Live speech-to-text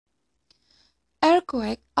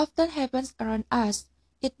Earthquake often happens around us.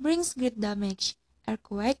 It brings great damage.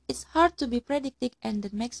 Earthquake is hard to be predicted and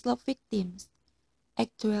that makes low victims.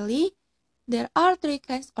 Actually, there are three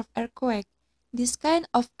kinds of earthquake. These kind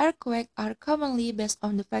of earthquake are commonly based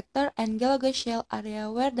on the vector and geological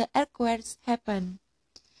area where the earthquakes happen.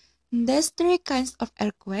 These three kinds of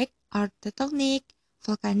earthquake are tectonic,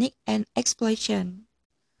 volcanic, and explosion.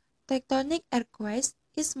 Tectonic earthquakes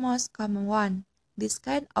is most common one. This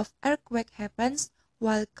kind of earthquake happens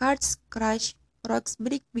while cracks crush rocks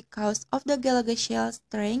break because of the geological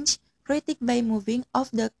strength created by moving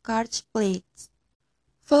of the crushed plates.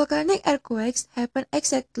 Volcanic earthquakes happen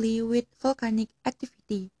exactly with volcanic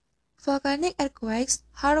activity. Volcanic earthquakes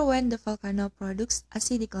are when the volcano produces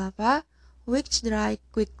acidic lava, which dries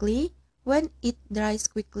quickly. When it dries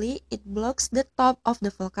quickly, it blocks the top of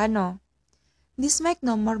the volcano. This makes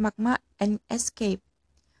no more magma and escape.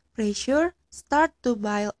 Pressure starts to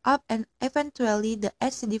build up and eventually the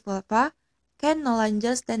acidic lava can no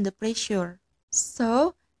longer stand the pressure.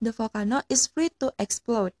 So, the volcano is free to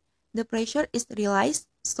explode. The pressure is released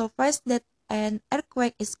so fast that an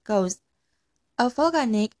earthquake is caused. A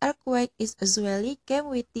volcanic earthquake is usually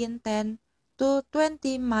came within 10 to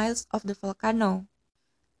 20 miles of the volcano.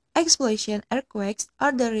 Explosion earthquakes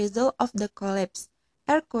are the result of the collapse.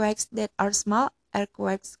 Earthquakes that are small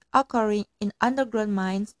earthquakes occurring in underground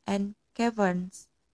mines and caverns.